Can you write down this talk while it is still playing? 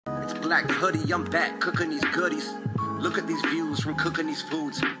like Hoody, I'm back cooking these goodies. Look at these views from cooking these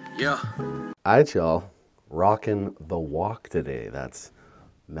foods. Yeah. Alright, y'all. Rocking the walk today. That's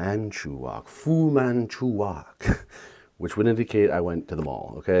Manchu walk. Fu Manchu walk. Which would indicate I went to the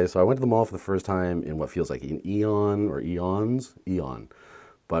mall. Okay, so I went to the mall for the first time in what feels like an eon or eons. Eon.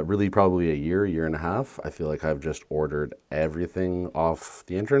 But really probably a year and a half. I feel like I've just ordered everything off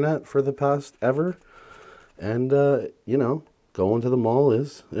the internet for the past ever. And, you know, going to the mall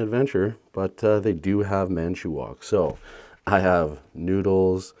is an adventure, but they do have Manchu Wok. So I have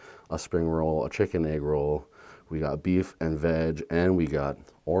noodles, a spring roll, a chicken egg roll. We got beef and veg, and we got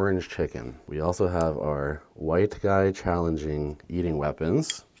orange chicken. We also have our white guy challenging eating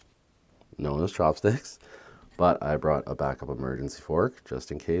weapons, known as chopsticks. But I brought a backup emergency fork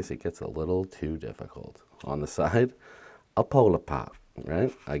just in case it gets a little too difficult. On the side, a polar pop,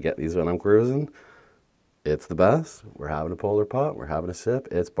 right? I get these when I'm cruising. It's the best. We're having a polar pop. We're having a sip.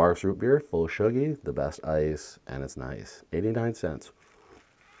 It's Barks root beer, full sugary, the best ice, and it's nice. 89 cents.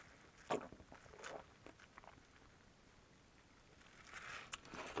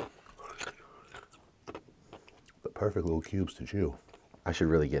 The perfect little cubes to chew. I should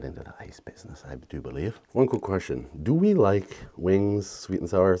really get into the ice business, I do believe. One quick question. Do we like wings, sweet and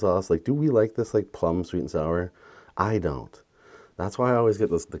sour sauce? Like, do we like this like plum sweet and sour? I don't. That's why I always get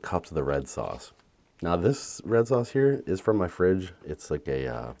the cups of the red sauce. Now this red sauce here is from my fridge. It's like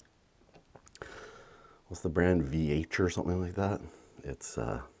a, what's the brand? VH or something like that. It's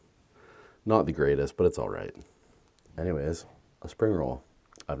not the greatest, but it's all right. Anyways, a spring roll.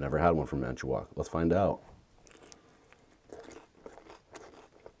 I've never had one from Manchu Wok. Let's find out.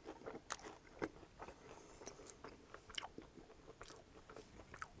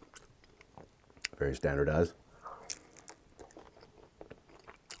 Very standardized.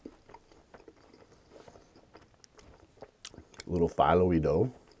 A little phyllo-y dough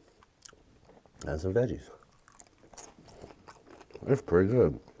and some veggies. It's pretty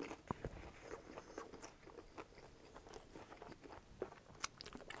good.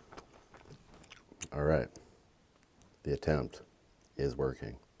 All right, the attempt is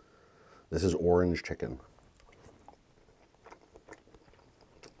working. This is orange chicken.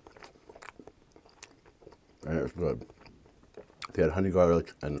 And it's good. They had honey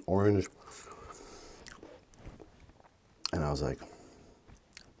garlic and orange. And I was like,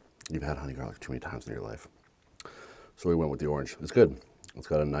 you've had honey garlic too many times in your life. So we went with the orange. It's good. It's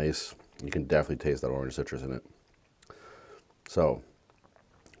got a nice, you can definitely taste that orange citrus in it. So,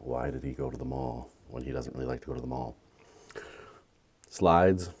 why did he go to the mall when he doesn't really like to go to the mall?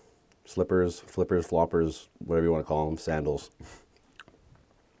 Slides, slippers, flippers, floppers, whatever you want to call them, sandals,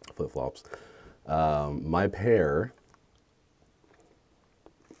 flip-flops. My pair,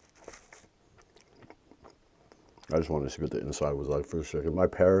 I just wanted to see what the inside was like for a second. My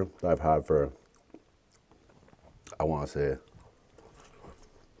pair that I've had for, I want to say,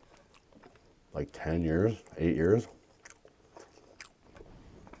 like 10 years, 8 years.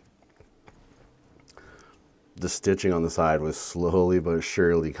 The stitching on the side was slowly but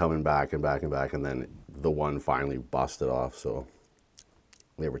surely coming back and back and back, and then the one finally busted off, so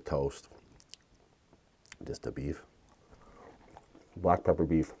they were toast. Just the beef. Black pepper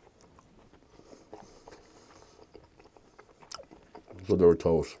beef. So they were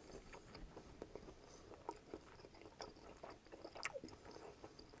toast.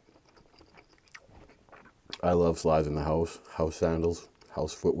 I love slides in the house sandals,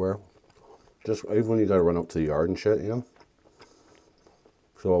 house footwear. Just even when you gotta run up to the yard and shit, you know?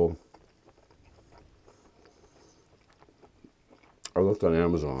 So I looked on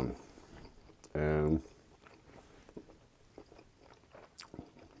Amazon and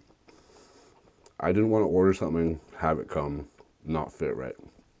I didn't want to order something, have it come, not fit right.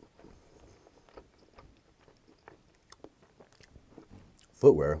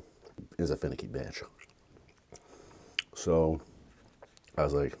 Footwear is a finicky bitch. So I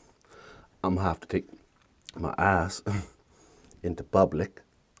was like, I'm gonna have to take my ass into public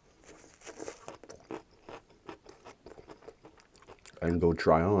and go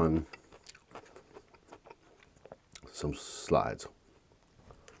try on some slides.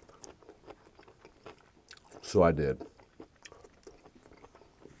 So I did.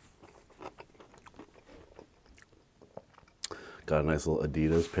 Got a nice little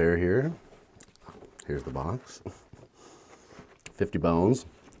Adidas pair here. Here's the box. 50 bones.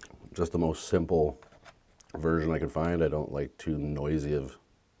 Just the most simple version I could find. I don't like too noisy of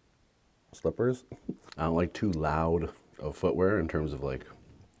slippers. I don't like too loud of footwear in terms of like,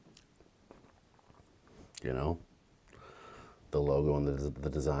 you know, the logo and the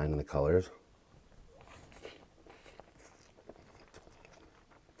design and the colors.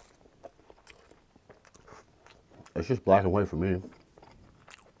 It's just black and white for me.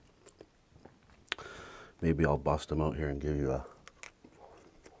 Maybe I'll bust them out here and give you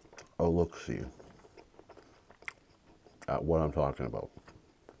a look-see at what I'm talking about.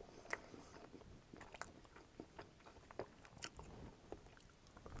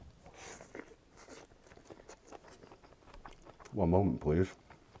 One moment, please.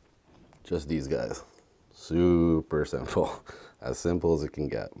 Just these guys. Super simple. As simple as it can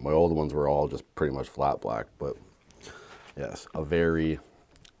get. My old ones were all just pretty much flat black, but yes, a very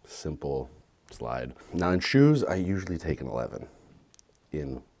simple slide. Now in shoes, I usually take an 11.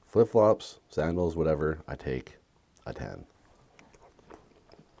 In flip-flops, sandals, whatever, I take a 10.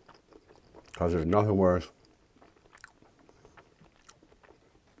 Because there's nothing worse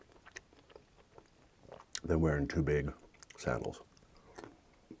than wearing too big sandals.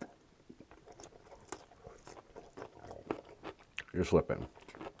 You're slipping.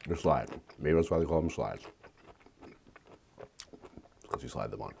 You're sliding. Maybe that's why they call them slides. Because you slide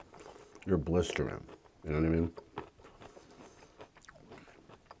them on. You're blistering. You know what I mean?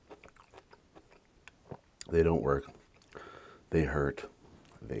 They don't work. They hurt.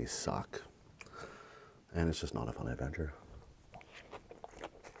 They suck. And it's just not a fun adventure.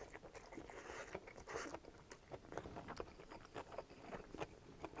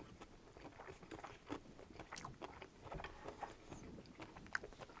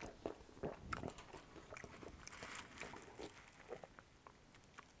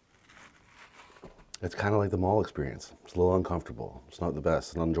 It's kind of like the mall experience. It's a little uncomfortable. It's not the best.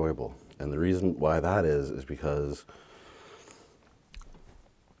 It's not enjoyable. And the reason why that is because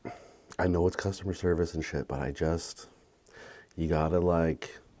I know it's customer service and shit, but you gotta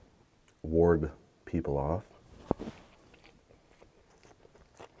like ward people off.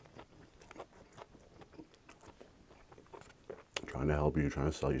 Trying to help you, trying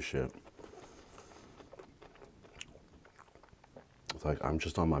to sell you shit. It's like, I'm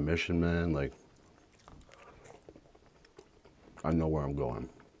just on my mission, man. Like, I know where I'm going.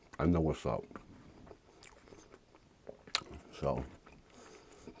 I know what's up. So,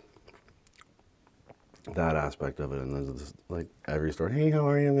 that aspect of it, and then just like every store, hey, how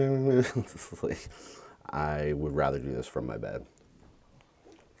are you? Like, I would rather do this from my bed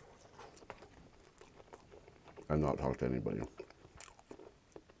and not talk to anybody.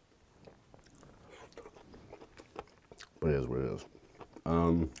 But it is what it is.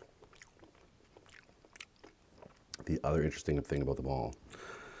 The other interesting thing about the mall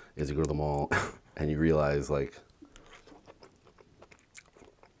is you go to the mall and you realize, like,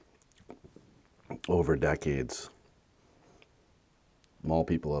 over decades, mall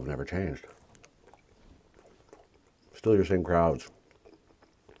people have never changed. Still your same crowds.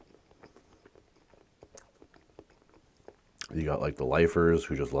 You got like the lifers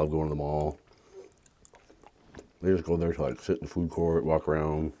who just love going to the mall. They just go there to like sit in the food court, walk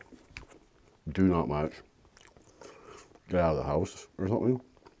around, do not much. Get out of the house or something.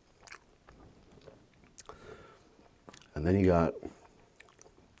 And then you got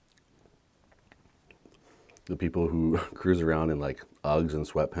the people who cruise around in like Uggs and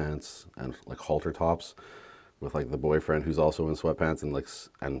sweatpants and like halter tops with like the boyfriend who's also in sweatpants and like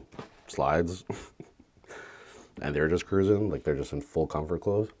and slides. And they're just cruising, like they're just in full comfort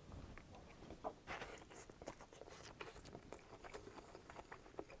clothes.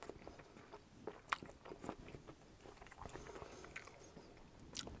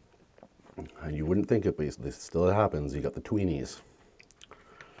 And you wouldn't think it, but this still happens. You got the tweenies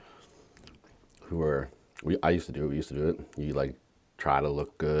who are, I used to do it. You like try to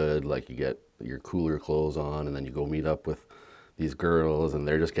look good, like you get your cooler clothes on, and then you go meet up with these girls, and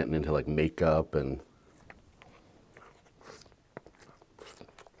they're just getting into like makeup and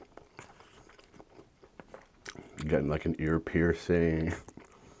getting like an ear piercing.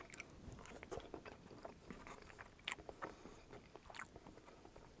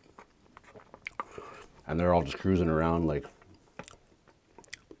 And they're all just cruising around, like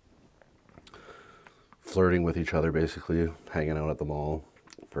flirting with each other, basically, hanging out at the mall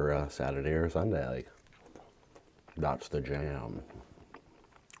for Saturday or Sunday. Like, that's the jam,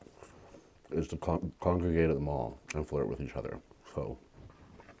 is to congregate at the mall and flirt with each other. So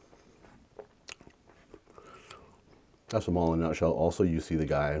that's the mall in a nutshell. Also, you see the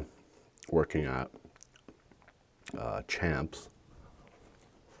guy working at Champs,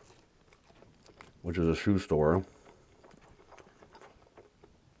 which is a shoe store,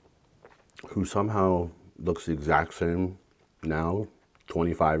 who somehow looks the exact same now,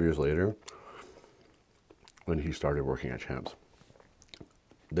 25 years later, when he started working at Champs.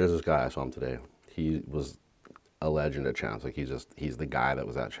 There's this guy, I saw him today. He was a legend at Champs. Like, he's the guy that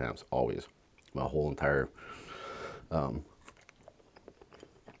was at Champs always. My whole entire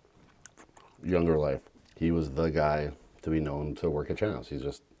Younger life, he was the guy to be known to work at Champs. He's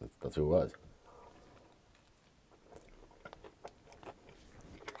just, that's who it was.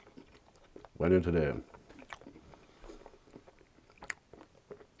 Went in today.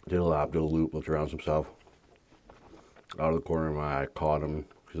 Did a lap, did a loop, looked around some stuff. Out of the corner of my eye, caught him.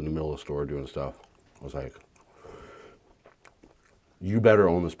 He's in the middle of the store doing stuff. I was like, you better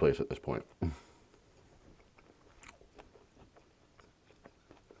own this place at this point.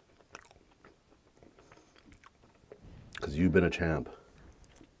 Because you've been a champ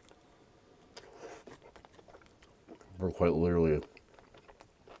for quite literally,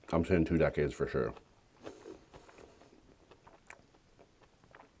 I'm saying 2 decades for sure.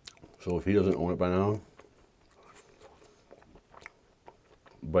 So if he doesn't own it by now,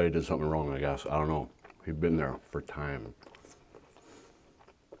 but he did something wrong, I guess. I don't know. He's been there for time.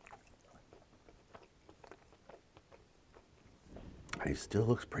 He still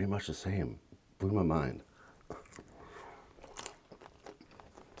looks pretty much the same. Blew my mind.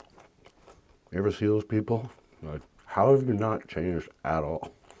 You ever see those people? Like, how have you not changed at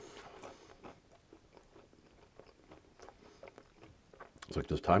all? It's like,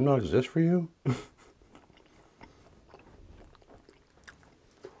 does time not exist for you?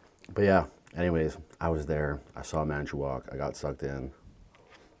 But yeah, anyways, I was there. I saw Manchu walk. I got sucked in.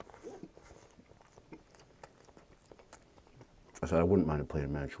 I said I wouldn't mind playing a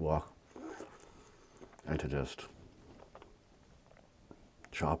Manchu walk. And to just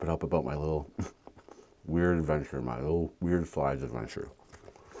chop it up about my little weird adventure, my little weird flies adventure.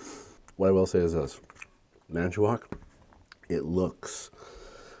 What I will say is this. Manchu walk, it looks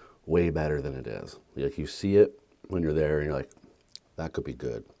way better than it is. Like, you see it when you're there and you're like, that could be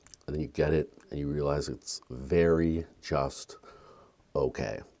good. And then you get it and you realize it's very just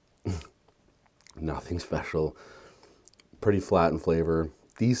okay. Nothing special. Pretty flat in flavor.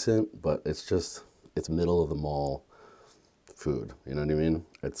 Decent, but it's just, it's middle of the mall food. You know what I mean?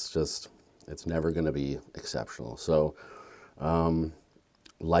 It's just, it's never going to be exceptional. So,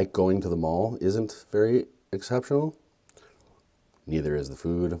 like going to the mall isn't very exceptional. Neither is the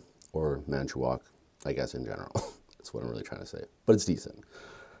food or Manchu walk, I guess, in general. That's what I'm really trying to say. But it's decent.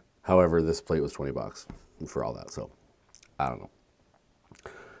 However, this plate was $20 for all that, so I don't know.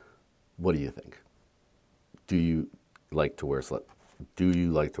 What do you think? Do you like to wear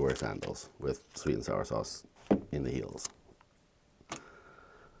sandals with sweet and sour sauce in the heels?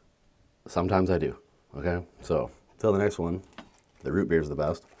 Sometimes I do. Okay, so till the next one, the root beer is the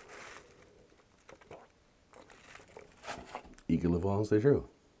best. You can live well and stay true.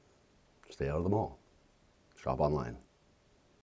 Stay out of the mall. Shop online.